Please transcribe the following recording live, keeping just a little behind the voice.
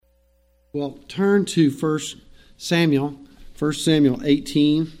Well, turn to 1 Samuel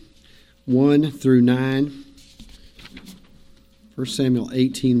 18, 1 through 9. 1 Samuel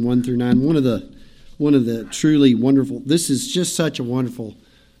 18, 1 through 9. One of the truly wonderful, this is just such a wonderful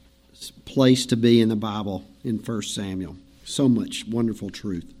place to be in the Bible in 1 Samuel. So much wonderful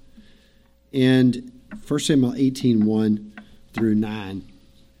truth. And 1 Samuel 18, 1 through 9.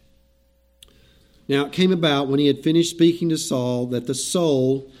 Now it came about when he had finished speaking to Saul that the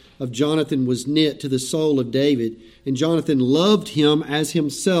soul of Jonathan was knit to the soul of David, and Jonathan loved him as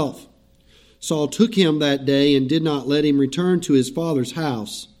himself. Saul took him that day and did not let him return to his father's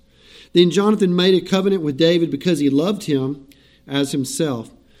house. Then Jonathan made a covenant with David because he loved him as himself.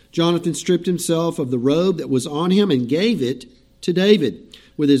 Jonathan stripped himself of the robe that was on him and gave it to David,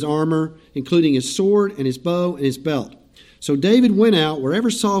 with his armor, including his sword and his bow and his belt. So David went out wherever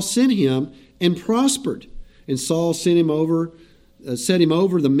Saul sent him and prospered. And Saul set him over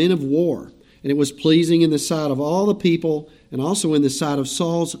the men of war. And it was pleasing in the sight of all the people and also in the sight of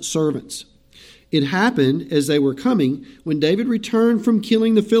Saul's servants. It happened as they were coming, when David returned from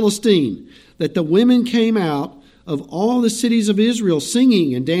killing the Philistine, that the women came out of all the cities of Israel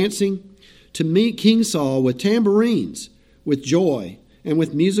singing and dancing to meet King Saul with tambourines, with joy, and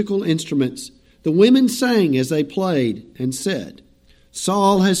with musical instruments. The women sang as they played and said,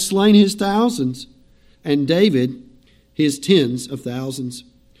 Saul has slain his thousands, and David his tens of thousands.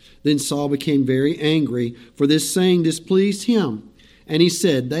 Then Saul became very angry, for this saying displeased him. And he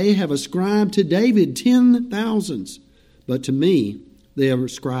said, They have ascribed to David 10,000s, but to me they have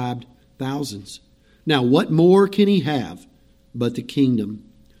ascribed thousands. Now what more can he have but the kingdom?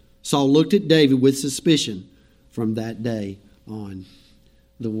 Saul looked at David with suspicion from that day on.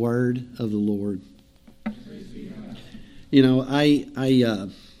 The word of the Lord. You know,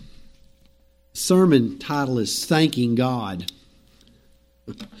 sermon title is Thanking God.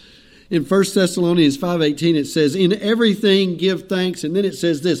 In 1 Thessalonians 5:18 it says, In everything give thanks. And then it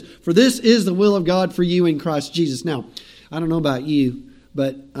says this, For this is the will of God for you in Christ Jesus. Now, I don't know about you,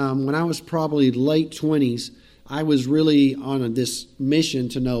 but when I was probably late 20s, I was really on this mission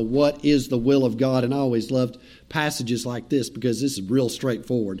to know what is the will of God. And I always loved passages like this because this is real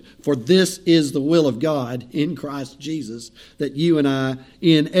straightforward. For this is the will of God in Christ Jesus, that you and I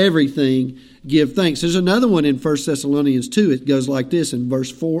in everything give thanks. There's another one in 1 Thessalonians 2. It goes like this in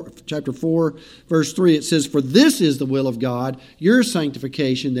chapter 4, verse 3. It says, For this is the will of God, your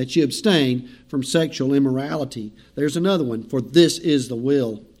sanctification, that you abstain from sexual immorality. There's another one. For this is the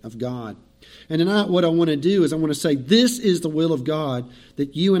will of God. And tonight what I want to do is I want to say this is the will of God,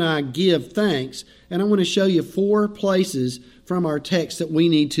 that you and I give thanks. And I want to show you 4 places from our text that we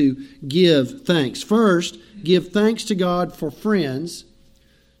need to give thanks. First, give thanks to God for friends.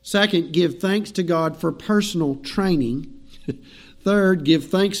 Second, give thanks to God for personal training. Third, give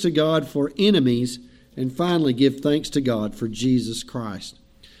thanks to God for enemies. And finally, give thanks to God for Jesus Christ.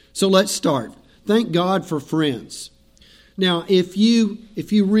 So let's start. Thank God for friends. Now, if you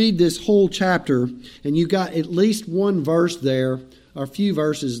read this whole chapter and you got at least one verse there, or a few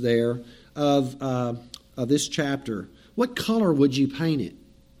verses there of this chapter, what color would you paint it?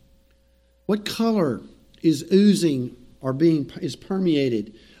 What color is oozing or is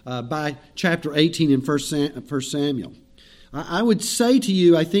permeated by chapter 18 in 1 Samuel? I would say to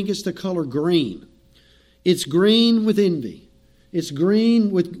you, I think it's the color green. It's green with envy. It's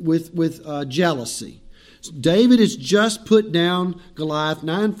green with jealousy. David has just put down Goliath,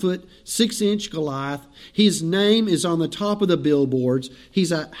 9 foot, 6 inch Goliath. His name is on the top of the billboards.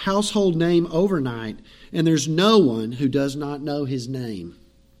 He's a household name overnight, and there's no one who does not know his name.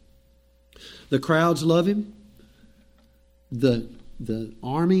 The crowds love him. The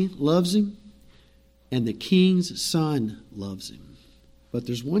army loves him. And the king's son loves him. But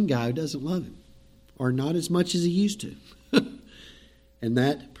there's one guy who doesn't love him, or not as much as he used to. And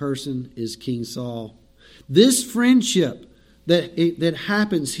that person is King Saul. This friendship that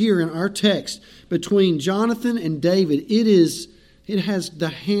happens here in our text between Jonathan and David, it has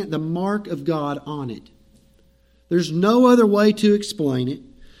the mark of God on it. There's no other way to explain it.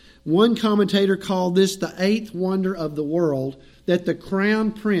 One commentator called this the 8th wonder of the world, that the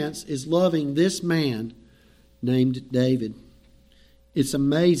crown prince is loving this man named David. It's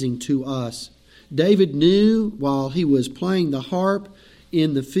amazing to us. David knew while he was playing the harp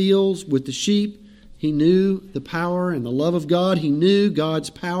in the fields with the sheep, he knew the power and the love of God. He knew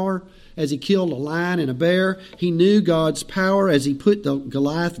God's power as he killed a lion and a bear. He knew God's power as he put the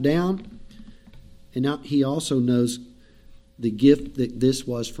Goliath down. And now he also knows the gift that this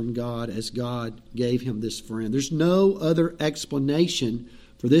was from God as God gave him this friend. There's no other explanation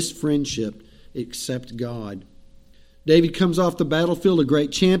for this friendship except God. David comes off the battlefield a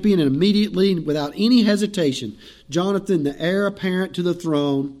great champion, and immediately, without any hesitation, Jonathan, the heir apparent to the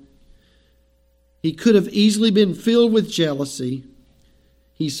throne, he could have easily been filled with jealousy.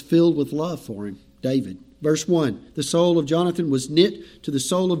 He's filled with love for him, David. Verse 1, the soul of Jonathan was knit to the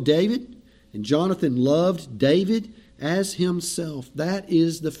soul of David, and Jonathan loved David as himself. That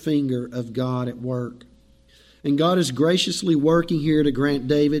is the finger of God at work. And God is graciously working here to grant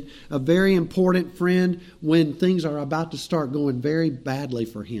David a very important friend when things are about to start going very badly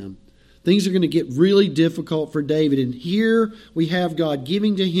for him. Things are going to get really difficult for David. And here we have God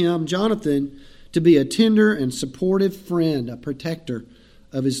giving to him, Jonathan, to be a tender and supportive friend, a protector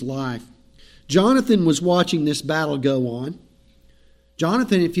of his life. Jonathan was watching this battle go on.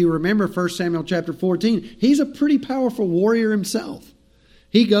 Jonathan, if you remember 1 Samuel chapter 14, he's a pretty powerful warrior himself.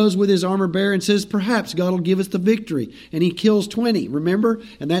 He goes with his armor bearer and says, perhaps God will give us the victory. And he kills 20, remember?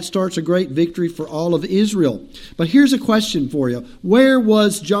 And that starts a great victory for all of Israel. But here's a question for you. Where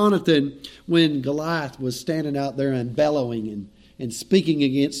was Jonathan when Goliath was standing out there and bellowing and speaking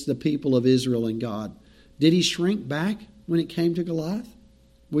against the people of Israel and God? Did he shrink back when it came to Goliath?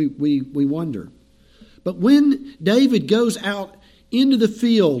 We wonder. But when David goes out into the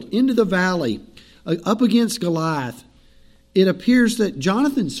field, into the valley, up against Goliath, it appears that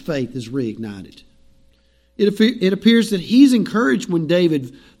Jonathan's faith is reignited. It appears that he's encouraged when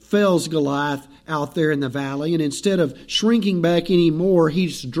David fells Goliath out there in the valley, and instead of shrinking back anymore,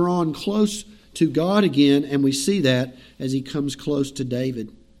 he's drawn close to God again, and we see that as he comes close to David.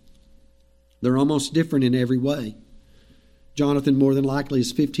 They're almost different in every way. Jonathan more than likely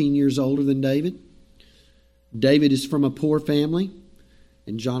is 15 years older than David. David is from a poor family,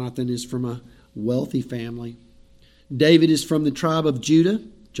 and Jonathan is from a wealthy family. David is from the tribe of Judah.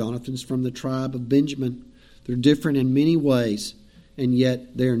 Jonathan's from the tribe of Benjamin. They're different in many ways, and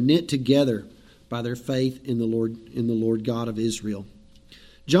yet they're knit together by their faith in the Lord God of Israel.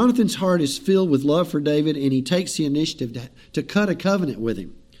 Jonathan's heart is filled with love for David, and he takes the initiative to cut a covenant with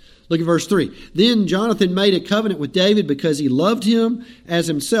him. Look at verse 3. Then Jonathan made a covenant with David because he loved him as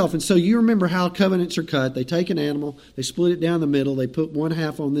himself. And so you remember how covenants are cut. They take an animal, they split it down the middle, they put one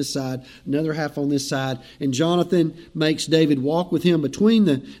half on this side, another half on this side, and Jonathan makes David walk with him between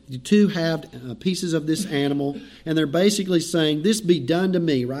the two halved pieces of this animal. And they're basically saying, this be done to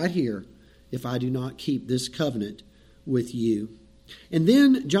me right here if I do not keep this covenant with you. And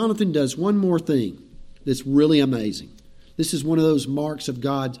then Jonathan does one more thing that's really amazing. This is one of those marks of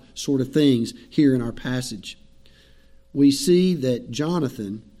God sort of things here in our passage. We see that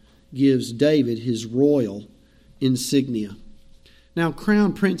Jonathan gives David his royal insignia. Now,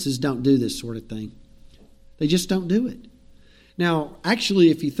 crown princes don't do this sort of thing. They just don't do it. Now,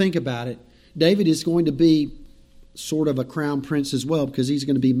 actually, if you think about it, David is going to be sort of a crown prince as well, because he's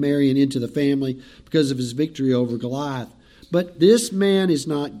going to be marrying into the family because of his victory over Goliath. But this man is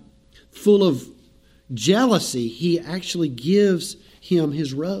not full of jealousy. He actually gives him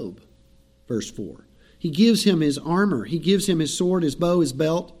his robe. Verse 4. He gives him his armor. He gives him his sword, his bow, his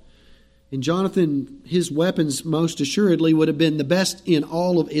belt. And Jonathan, his weapons most assuredly would have been the best in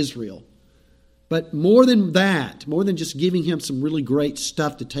all of Israel. But more than that, more than just giving him some really great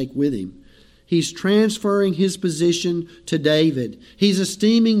stuff to take with him, he's transferring his position to David. He's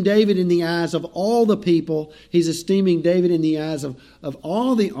esteeming David in the eyes of all the people. He's esteeming David in the eyes of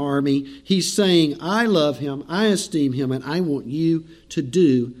all the army. He's saying, I love him, I esteem him, and I want you to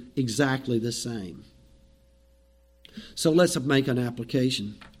do exactly the same. So let's make an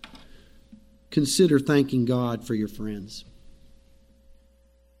application. Consider thanking God for your friends.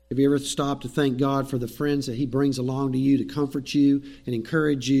 Have you ever stopped to thank God for the friends that He brings along to you to comfort you and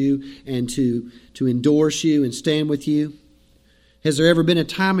encourage you and to endorse you and stand with you? Has there ever been a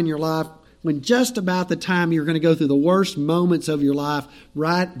time in your life when just about the time you're going to go through the worst moments of your life,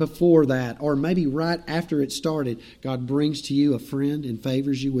 right before that, or maybe right after it started, God brings to you a friend and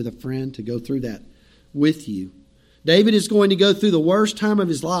favors you with a friend to go through that with you? David is going to go through the worst time of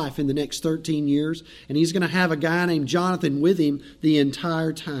his life in the next 13 years, and he's going to have a guy named Jonathan with him the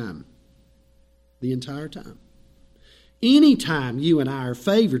entire time. The entire time. Anytime you and I are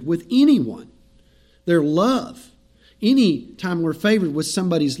favored with anyone, their love, any time we're favored with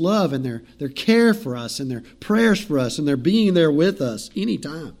somebody's love and their care for us and their prayers for us and their being there with us,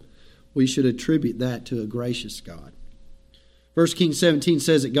 anytime, we should attribute that to a gracious God. 1 Kings 17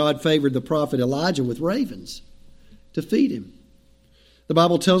 says that God favored the prophet Elijah with ravens to feed him. The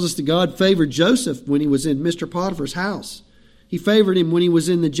Bible tells us that God favored Joseph when he was in Mr. Potiphar's house. He favored him when he was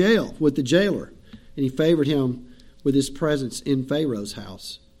in the jail with the jailer. And he favored him with his presence in Pharaoh's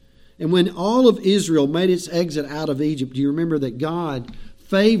house. And when all of Israel made its exit out of Egypt, do you remember that God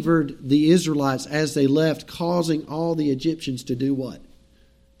favored the Israelites as they left, causing all the Egyptians to do what?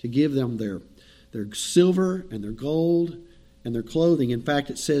 To give them their silver and their gold and their clothing. In fact,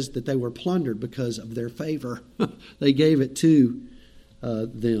 it says that they were plundered because of their favor. They gave it to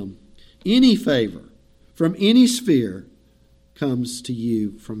them. Any favor from any sphere comes to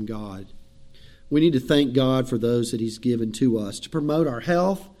you from God. We need to thank God for those that He's given to us to promote our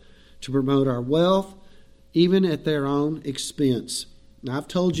health, to promote our wealth, even at their own expense. Now, I've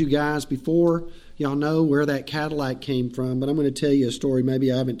told you guys before, y'all know where that Cadillac came from, but I'm going to tell you a story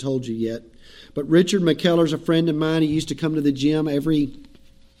maybe I haven't told you yet. But Richard McKellar's a friend of mine. He used to come to the gym every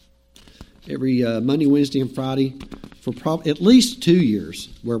Monday, Wednesday, and Friday for at least 2 years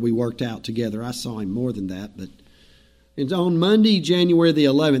where we worked out together. I saw him more than that, but it's on Monday, January the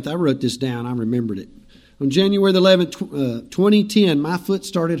 11th. I wrote this down. I remembered it. On January the 11th, 2010, my foot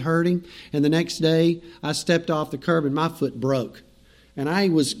started hurting, and the next day I stepped off the curb and my foot broke. And I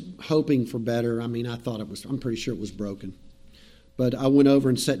was hoping for better. I mean, I'm pretty sure it was broken. But I went over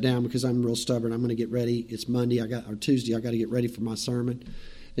and sat down because I'm real stubborn. I'm going to get ready. It's Monday, or Tuesday. I got to get ready for my sermon.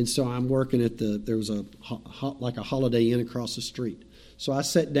 And so I'm working at there was a Holiday Inn across the street. So I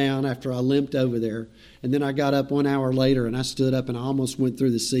sat down after I limped over there, and then I got up 1 hour later, and I stood up and I almost went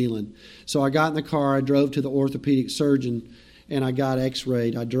through the ceiling. So I got in the car, I drove to the orthopedic surgeon, and I got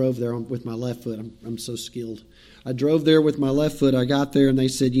x-rayed. I drove there with my left foot. I'm so skilled. I drove there with my left foot. I got there, and they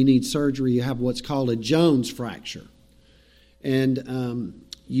said, you need surgery. You have what's called a Jones fracture. And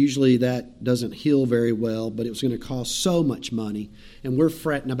usually that doesn't heal very well, but it was going to cost so much money. And we're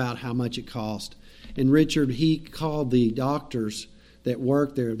fretting about how much it cost. And Richard, he called the doctors that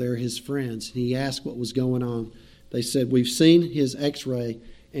worked there. They're his friends. He asked what was going on. They said, we've seen his x-ray,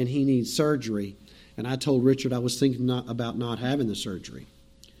 and he needs surgery. And I told Richard I was thinking about not having the surgery.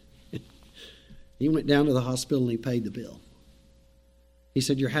 He went down to the hospital and he paid the bill. He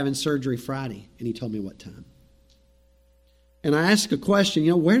said, you're having surgery Friday. And he told me what time. And I asked a question,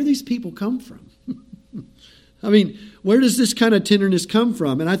 where do these people come from? I mean, where does this kind of tenderness come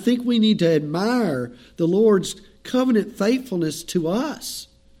from? And I think we need to admire the Lord's covenant faithfulness to us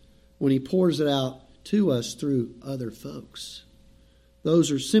when He pours it out to us through other folks. Those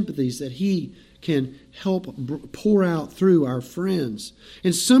are sympathies that He can help pour out through our friends.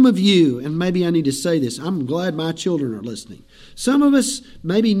 And some of you, and maybe I need to say this, I'm glad my children are listening. Some of us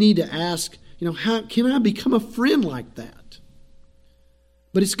maybe need to ask, how can I become a friend like that?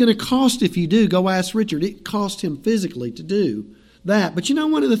 But it's going to cost if you do. Go ask Richard. It cost him physically to do that. But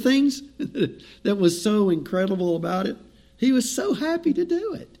one of the things that was so incredible about it, he was so happy to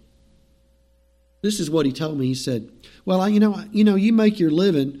do it. This is what he told me. He said, well, you make your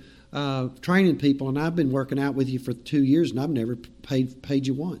living training people, and I've been working out with you for 2 years, and I've never paid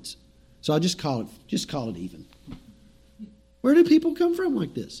you once. So I just call it even. Where do people come from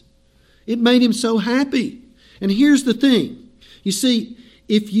like this? It made him so happy. And here's the thing. You see,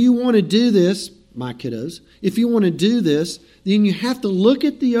 if you want to do this, my kiddos, if you want to do this, then you have to look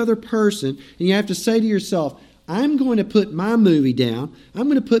at the other person and you have to say to yourself, I'm going to put my movie down. I'm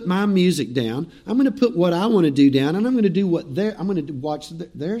going to put my music down. I'm going to put what I want to do down, and I'm going to do I'm going to watch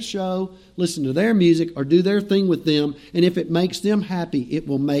their show, listen to their music, or do their thing with them. And if it makes them happy, it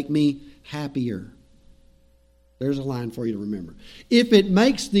will make me happier. There's a line for you to remember. If it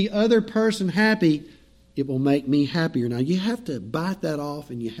makes the other person happy, it will make me happier. Now, you have to bite that off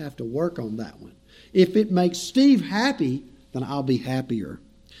and you have to work on that one. If it makes Steve happy, then I'll be happier.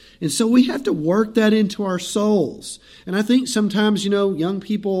 And so we have to work that into our souls. And I think sometimes, young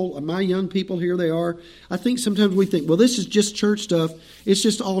people, my young people, here they are. I think sometimes we think, well, this is just church stuff. It's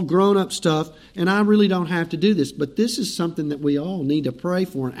just all grown-up stuff, and I really don't have to do this. But this is something that we all need to pray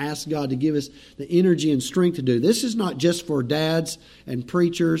for and ask God to give us the energy and strength to do. This is not just for dads and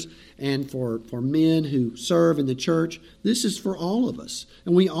preachers and for men who serve in the church. This is for all of us.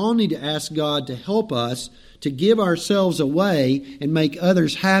 And we all need to ask God to help us to give ourselves away and make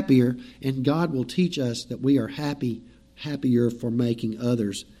others happier, and God will teach us that we are happier for making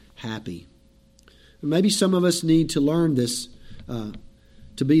others happy. And maybe some of us need to learn this,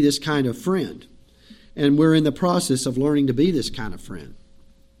 to be this kind of friend. And we're in the process of learning to be this kind of friend.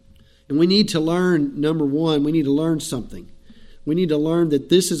 And we need to learn, number one, we need to learn something. We need to learn that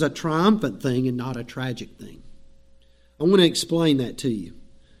this is a triumphant thing and not a tragic thing. I want to explain that to you.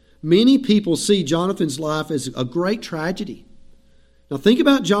 Many people see Jonathan's life as a great tragedy. Now think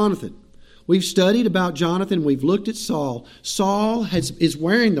about Jonathan. We've studied about Jonathan. We've looked at Saul. Saul is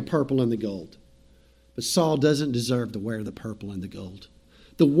wearing the purple and the gold. But Saul doesn't deserve to wear the purple and the gold.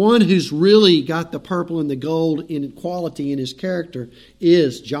 The one who's really got the purple and the gold in quality in his character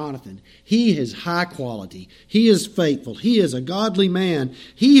is Jonathan. He is high quality. He is faithful. He is a godly man.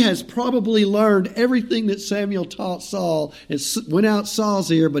 He has probably learned everything that Samuel taught Saul. It went out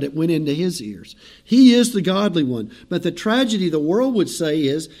Saul's ear, but it went into his ears. He is the godly one. But the tragedy the world would say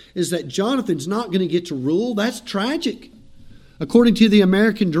is that Jonathan's not going to get to rule. That's tragic. According to the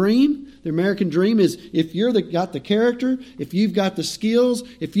American dream is if got the character, if you've got the skills,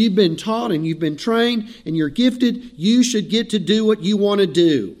 if you've been taught and you've been trained and you're gifted, you should get to do what you want to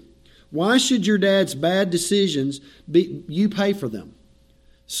do. Why should your dad's bad decisions you pay for them?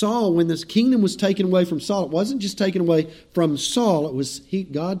 Saul, when this kingdom was taken away from Saul, it wasn't just taken away from Saul. It was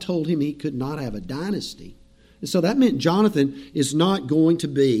God told him he could not have a dynasty. And so that meant Jonathan is not going to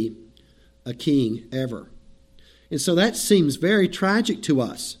be a king ever. And so that seems very tragic to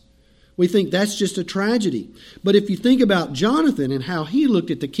us. We think that's just a tragedy. But if you think about Jonathan and how he looked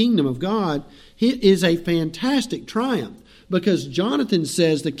at the kingdom of God, it is a fantastic triumph. Because Jonathan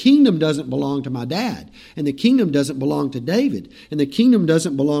says the kingdom doesn't belong to my dad, and the kingdom doesn't belong to David, and the kingdom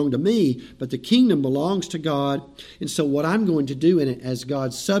doesn't belong to me, but the kingdom belongs to God. And so what I'm going to do in it as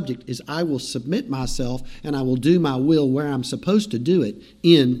God's subject is I will submit myself and I will do my will where I'm supposed to do it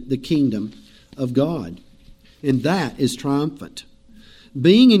in the kingdom of God. And that is triumphant.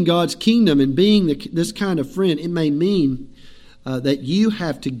 Being in God's kingdom and being this kind of friend, it may mean that you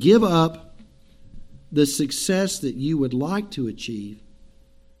have to give up the success that you would like to achieve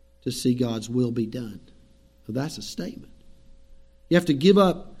to see God's will be done. So that's a statement. You have to give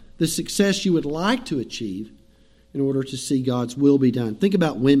up the success you would like to achieve in order to see God's will be done. Think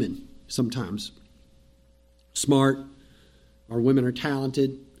about women sometimes. Smart, our women are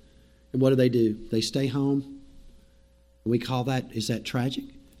talented, and what do? They stay home. We call that, is that tragic?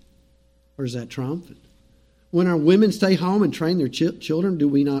 Or is that triumphant? When our women stay home and train their children, do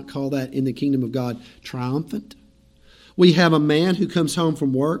we not call that in the kingdom of God triumphant? We have a man who comes home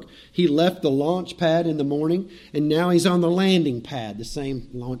from work. He left the launch pad in the morning, and now he's on the landing pad. The same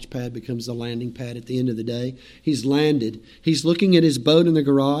launch pad becomes the landing pad at the end of the day. He's landed. He's looking at his boat in the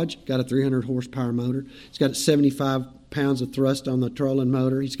garage. Got a 300 horsepower motor. He's got 75 pounds of thrust on the trolling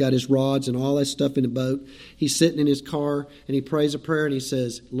motor. He's got his rods and all that stuff in the boat. He's sitting in his car, and he prays a prayer, and he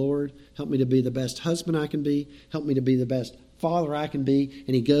says, Lord, help me to be the best husband I can be. Help me to be the best father I can be.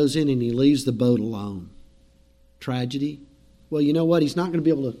 And he goes in and he leaves the boat alone. Tragedy? Well, you know what? He's not going to be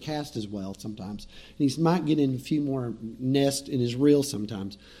able to cast as well sometimes. And he might get in a few more nests in his reel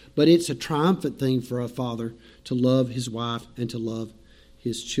sometimes. But it's a triumphant thing for a father to love his wife and to love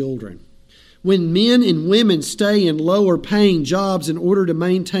his children. When men and women stay in lower paying jobs in order to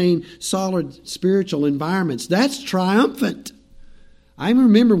maintain solid spiritual environments, that's triumphant. I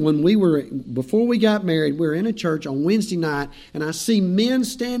remember before we got married, we were in a church on Wednesday night, and I see men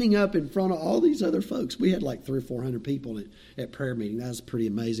standing up in front of all these other folks. We had like 300 or 400 people at prayer meeting. That was pretty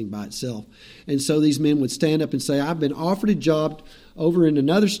amazing by itself. And so these men would stand up and say, I've been offered a job over in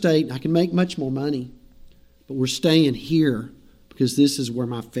another state, and I can make much more money, but we're staying here because this is where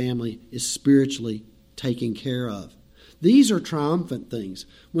my family is spiritually taken care of. These are triumphant things.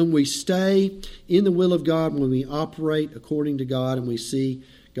 When we stay in the will of God, when we operate according to God, and we see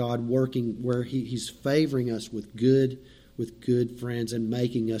God working where He's favoring us with good friends and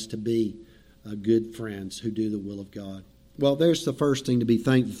making us to be good friends who do the will of God. Well, there's the first thing to be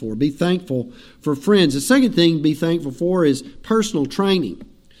thankful for. Be thankful for friends. The second thing to be thankful for is personal training.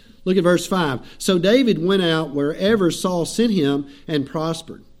 Look at verse 5. So David went out wherever Saul sent him and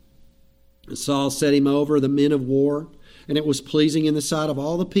prospered. And Saul set him over the men of war, and it was pleasing in the sight of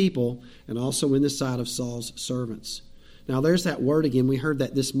all the people and also in the sight of Saul's servants. Now there's that word again. We heard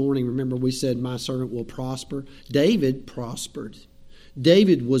that this morning. Remember we said, my servant will prosper. David prospered.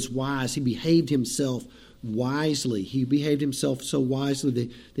 David was wise. He behaved himself wisely. He behaved himself so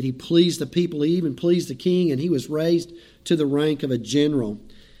wisely that he pleased the people. He even pleased the king, and he was raised to the rank of a general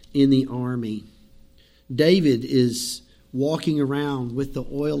in the army. David is walking around with the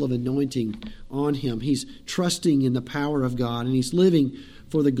oil of anointing on him. He's trusting in the power of God, and he's living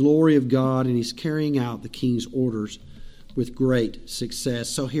for the glory of God, and he's carrying out the king's orders with great success.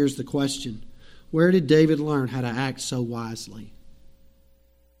 So here's the question. Where did David learn how to act so wisely?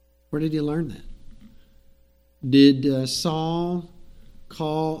 Where did he learn that? Did Saul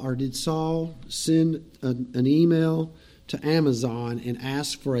send an email to Amazon and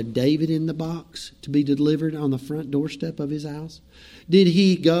ask for a David in the box to be delivered on the front doorstep of his house? Did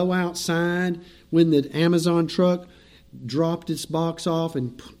he go outside when the Amazon truck dropped its box off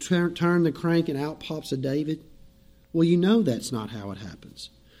and turned the crank and out pops a David? Well, you know that's not how it happens.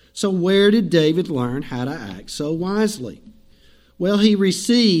 So where did David learn how to act so wisely? Well, he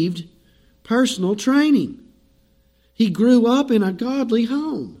received personal training. He grew up in a godly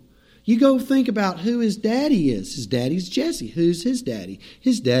home. You go think about who his daddy is. His daddy's Jesse. Who's his daddy?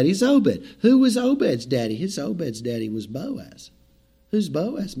 His daddy's Obed. Who was Obed's daddy? Obed's daddy was Boaz. Who's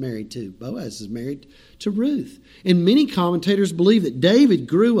Boaz married to? Boaz is married to Ruth. And many commentators believe that David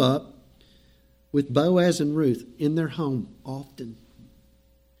grew up with Boaz and Ruth in their home often.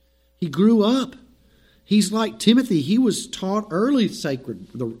 He grew up. He's like Timothy. He was taught early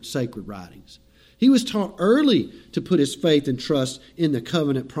the sacred writings. He was taught early to put his faith and trust in the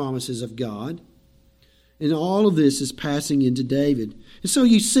covenant promises of God. And all of this is passing into David. And so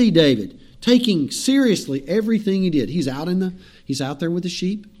you see David taking seriously everything he did. He's out there with the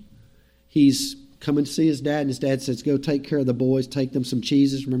sheep. He's coming to see his dad, and his dad says, go take care of the boys, take them some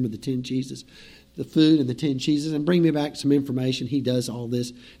cheeses. Remember the 10 cheeses? The food and the 10 cheeses, and bring me back some information. He does all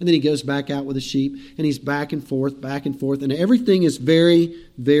this. And then he goes back out with the sheep, and he's back and forth, and everything is very,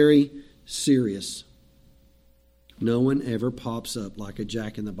 very serious. No one ever pops up like a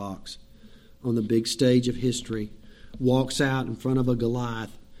jack-in-the-box on the big stage of history, walks out in front of a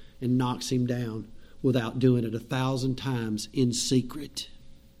Goliath and knocks him down without doing it 1,000 times in secret.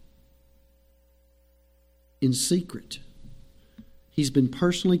 In secret. He's been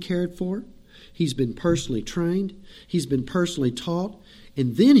personally cared for. He's been personally trained. He's been personally taught.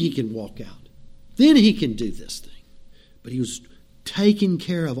 And then he can walk out. Then he can do this thing. But he was taken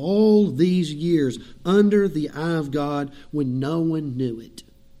care of all these years under the eye of God when no one knew it.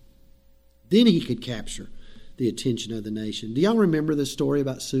 Then he could capture the attention of the nation. Do y'all remember the story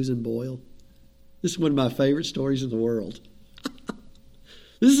about Susan Boyle? This is one of my favorite stories in the world.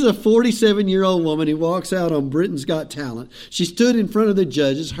 This is a 47-year-old woman who walks out on Britain's Got Talent. She stood in front of the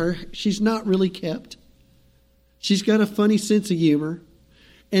judges. She's not really kept. She's got a funny sense of humor.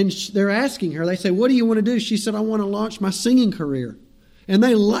 And they're asking her, they say, what do you want to do? She said, I want to launch my singing career. And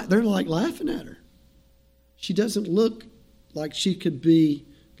they're like laughing at her. She doesn't look like she could be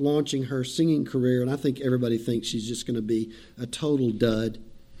launching her singing career. And I think everybody thinks she's just going to be a total dud.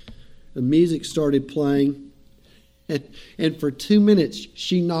 The music started playing. And for 2 minutes,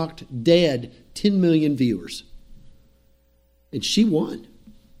 she knocked dead 10 million viewers. And she won.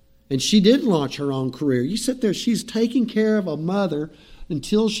 And she did launch her own career. You sit there, she's taking care of a mother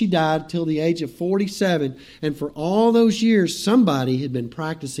until she died, till the age of 47. And for all those years, somebody had been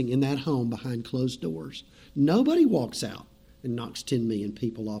practicing in that home behind closed doors. Nobody walks out and knocks 10 million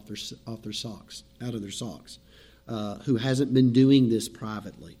people off their socks, out of their socks, who hasn't been doing this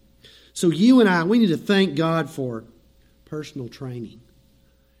privately. So you and I, we need to thank God for personal training.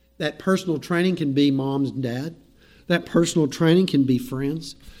 That personal training can be moms and dad. That personal training can be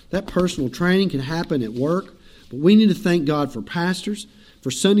friends. That personal training can happen at work. But we need to thank God for pastors, for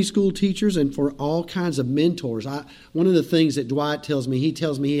Sunday school teachers, and for all kinds of mentors. One of the things that Dwight tells me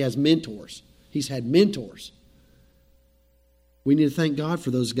he has mentors. He's had mentors. We need to thank God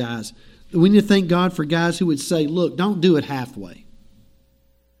for those guys. We need to thank God for guys who would say, look, don't do it halfway.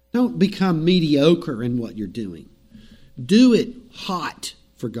 Don't become mediocre in what you're doing. Do it hot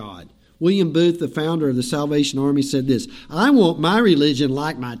for God. William Booth, the founder of the Salvation Army, said this, I want my religion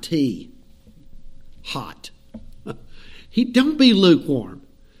like my tea. Hot. Don't be lukewarm.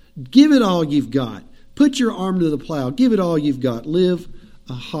 Give it all you've got. Put your arm to the plow. Give it all you've got. Live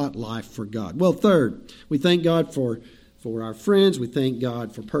a hot life for God. Well, third, we thank God for our friends. We thank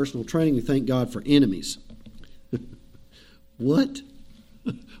God for personal training. We thank God for enemies. What?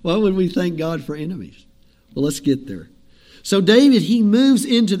 Why would we thank God for enemies? Well, let's get there. So David, he moves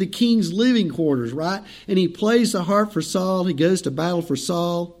into the king's living quarters, right? And he plays the harp for Saul. He goes to battle for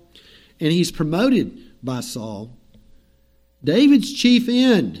Saul. And he's promoted by Saul. David's chief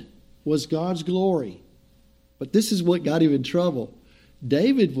end was God's glory. But this is what got him in trouble.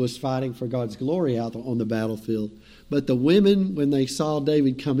 David was fighting for God's glory out on the battlefield. But the women, when they saw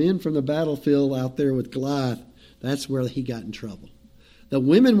David come in from the battlefield out there with Goliath, that's where he got in trouble. The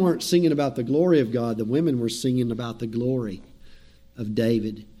women weren't singing about the glory of God. The women were singing about the glory of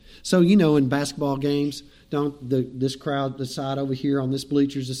David. So, in basketball games, this crowd, the side over here on this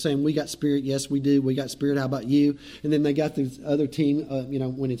bleachers is saying, we got spirit. Yes, we do. We got spirit. How about you? And then they got the other team,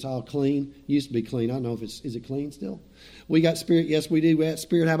 when it's all clean. It used to be clean. I don't know if is it clean still? We got spirit. Yes, we do. We got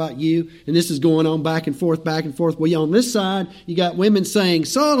spirit. How about you? And this is going on back and forth, back and forth. Well, on this side, you got women saying,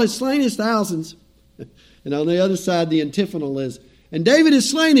 Saul has slain his thousands. And on the other side, the antiphonal is, and David has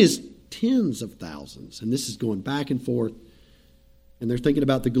slain his tens of thousands. And this is going back and forth. And they're thinking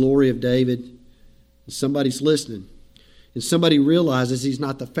about the glory of David. Somebody's listening. And somebody realizes he's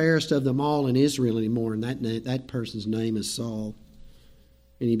not the fairest of them all in Israel anymore. And that person's name is Saul.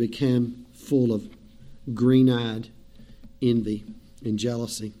 And he became full of green-eyed envy and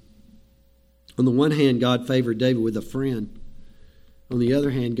jealousy. On the one hand, God favored David with a friend. On the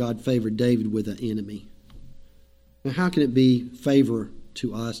other hand, God favored David with an enemy. Now, how can it be favor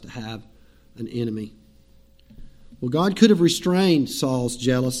to us to have an enemy? Well, God could have restrained Saul's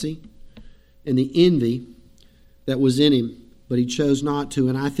jealousy and the envy that was in him, but he chose not to.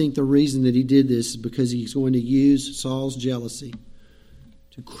 And I think the reason that he did this is because he's going to use Saul's jealousy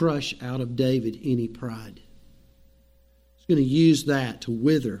to crush out of David any pride. He's going to use that to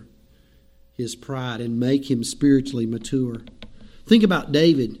wither his pride and make him spiritually mature. Think about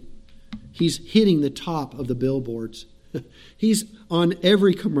David. He's hitting the top of the billboards. He's on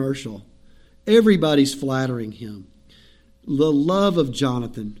every commercial. Everybody's flattering him. The love of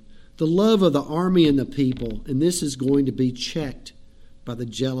Jonathan, the love of the army and the people, and this is going to be checked by the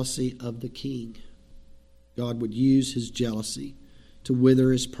jealousy of the king. God would use his jealousy to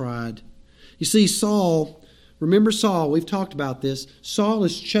wither his pride. You see, Saul, remember Saul, we've talked about this. Saul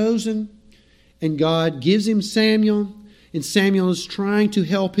is chosen, and God gives him Samuel, and Samuel is trying to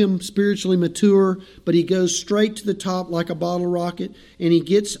help him spiritually mature, but he goes straight to the top like a bottle rocket, and he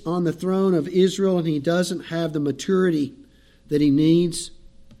gets on the throne of Israel, and he doesn't have the maturity that he needs.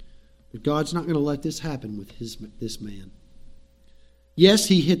 But God's not going to let this happen with this man. Yes,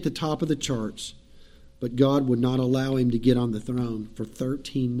 he hit the top of the charts, but God would not allow him to get on the throne for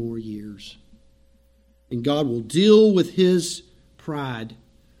 13 more years. And God will deal with his pride.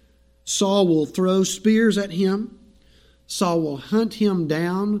 Saul will throw spears at him. Saul will hunt him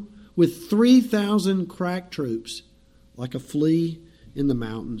down with 3,000 crack troops like a flea in the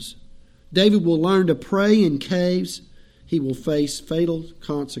mountains. David will learn to pray in caves. He will face fatal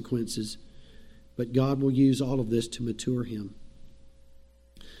consequences, but God will use all of this to mature him.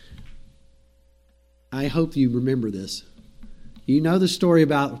 I hope you remember this. You know the story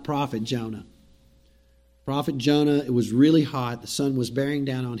about the prophet Jonah. Prophet Jonah, it was really hot. The sun was bearing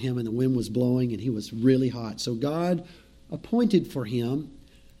down on him and the wind was blowing and he was really hot. So God appointed for him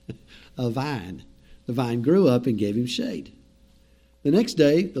a vine. The vine grew up and gave him shade. The next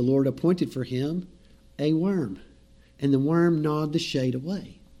day, the Lord appointed for him a worm. And the worm gnawed the shade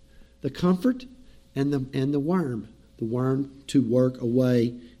away. The comfort and the worm to work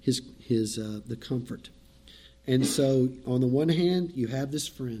away the comfort. And so on the one hand, you have this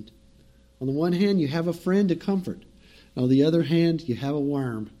friend. On the one hand, you have a friend to comfort. On the other hand, you have a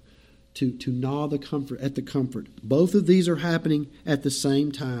worm to gnaw the comfort. Both of these are happening at the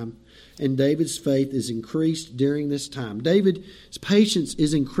same time. And David's faith is increased during this time. David's patience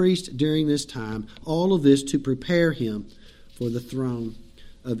is increased during this time. All of this to prepare him for the throne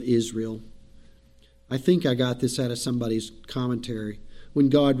of Israel. I think I got this out of somebody's commentary. When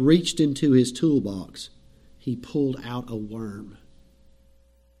God reached into his toolbox, he pulled out a worm.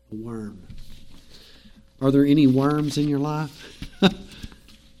 A worm. Are there any worms in your life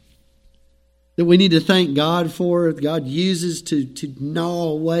that we need to thank God for, God uses to gnaw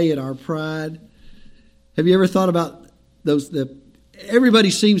away at our pride? Have you ever thought about those? Everybody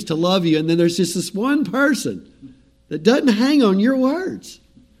seems to love you, and then there's just this one person that doesn't hang on your words.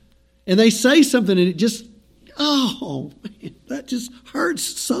 And they say something, and it just, oh, man, that just hurts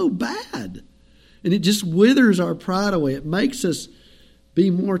so bad. And it just withers our pride away. It makes us be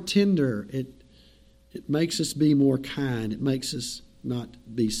more tender. It makes us be more kind. It makes us not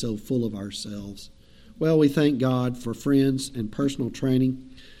be so full of ourselves. Well, we thank God for friends and personal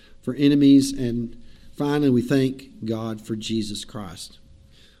training, for enemies, and finally we thank God for Jesus Christ.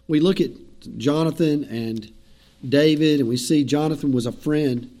 We look at Jonathan and David, and we see Jonathan was a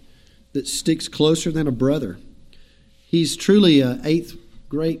friend that sticks closer than a brother. He's truly an eighth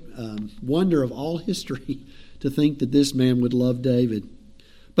great wonder of all history to think that this man would love David.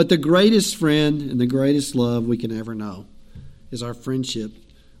 But the greatest friend and the greatest love we can ever know is our friendship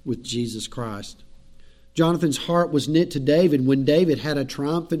with Jesus Christ. Jonathan's heart was knit to David when David had a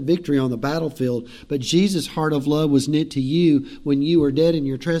triumphant victory on the battlefield, but Jesus' heart of love was knit to you when you were dead in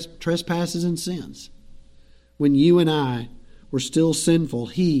your trespasses and sins. When you and I were still sinful,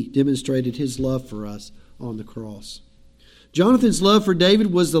 he demonstrated his love for us on the cross. Jonathan's love for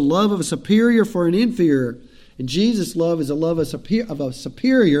David was the love of a superior for an inferior. And Jesus' love is a love of a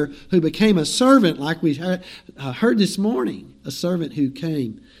superior who became a servant, like we heard this morning. A servant who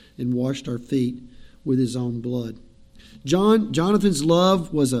came and washed our feet with his own blood. Jonathan's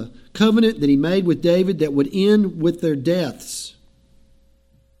love was a covenant that he made with David that would end with their deaths.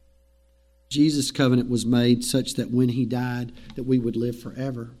 Jesus' covenant was made such that when he died, that we would live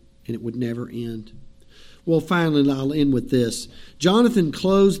forever and it would never end. Well, finally, I'll end with this. Jonathan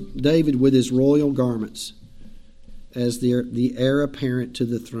clothed David with his royal garments as the heir apparent to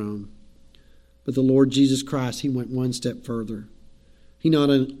the throne. But the Lord Jesus Christ, He went one step further. He not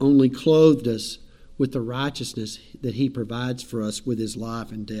only clothed us with the righteousness that He provides for us with His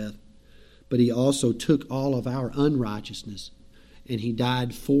life and death, but He also took all of our unrighteousness and He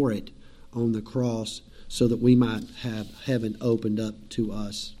died for it on the cross so that we might have heaven opened up to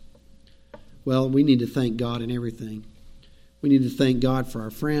us. Well, we need to thank God in everything. We need to thank God for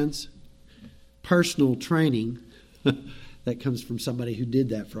our friends. Personal training, that comes from somebody who did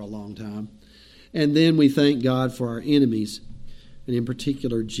that for a long time. And then we thank God for our enemies, and in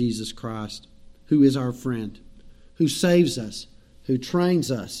particular Jesus Christ, who is our friend, who saves us, who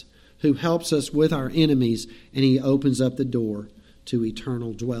trains us, who helps us with our enemies, and He opens up the door to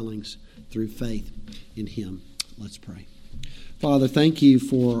eternal dwellings through faith in Him. Let's pray. Father, thank You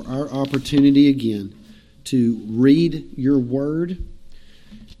for our opportunity again to read Your Word,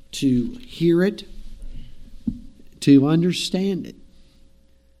 to hear it, to understand it,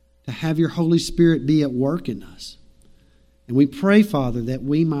 to have Your Holy Spirit be at work in us. And we pray, Father, that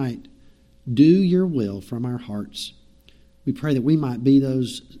we might do Your will from our hearts. We pray that we might be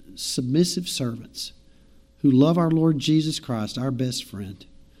those submissive servants who love our Lord Jesus Christ, our best friend,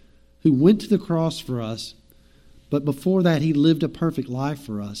 who went to the cross for us, but before that He lived a perfect life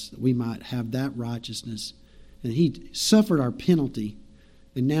for us, that we might have that righteousness. And He suffered our penalty,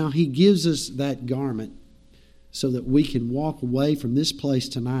 and now He gives us that garment so that we can walk away from this place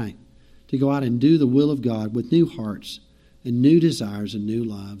tonight to go out and do the will of God with new hearts and new desires and new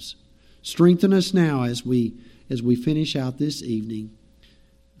lives. Strengthen us now as we finish out this evening.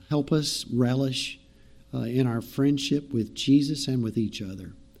 Help us relish in our friendship with Jesus and with each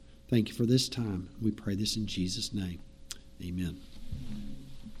other. Thank You for this time. We pray this in Jesus' name. Amen.